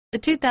The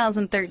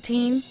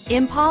 2013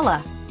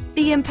 Impala.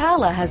 The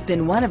Impala has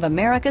been one of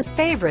America's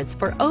favorites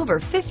for over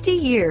 50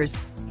 years.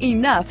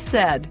 Enough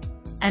said.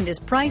 And is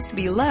priced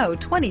below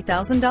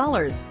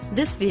 $20,000.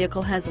 This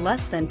vehicle has less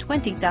than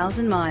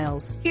 20,000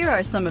 miles. Here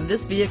are some of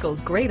this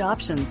vehicle's great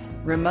options: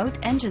 remote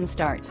engine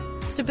start,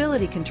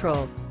 stability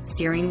control,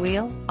 steering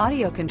wheel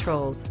audio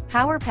controls,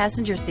 power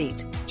passenger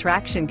seat,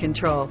 traction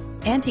control,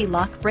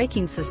 anti-lock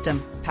braking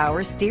system,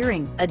 power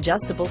steering,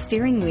 adjustable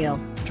steering wheel,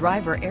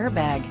 driver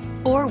airbag,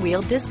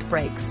 four-wheel disc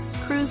brakes,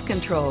 cruise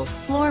control,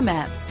 floor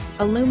mats,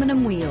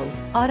 aluminum wheels,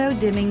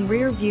 auto-dimming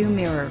rear view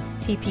mirror,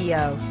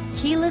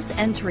 PPO, keyless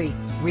entry,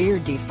 rear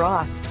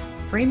defrost,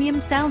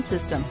 premium sound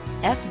system,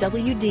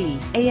 FWD,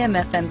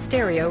 AM/FM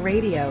stereo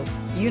radio,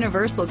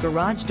 universal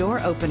garage door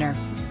opener.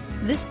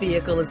 This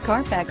vehicle is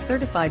Carfax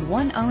certified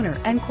one owner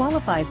and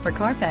qualifies for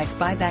Carfax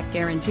buyback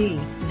guarantee.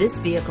 This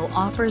vehicle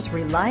offers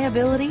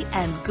reliability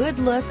and good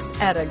looks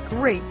at a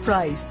great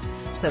price.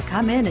 So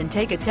come in and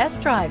take a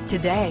test drive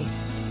today.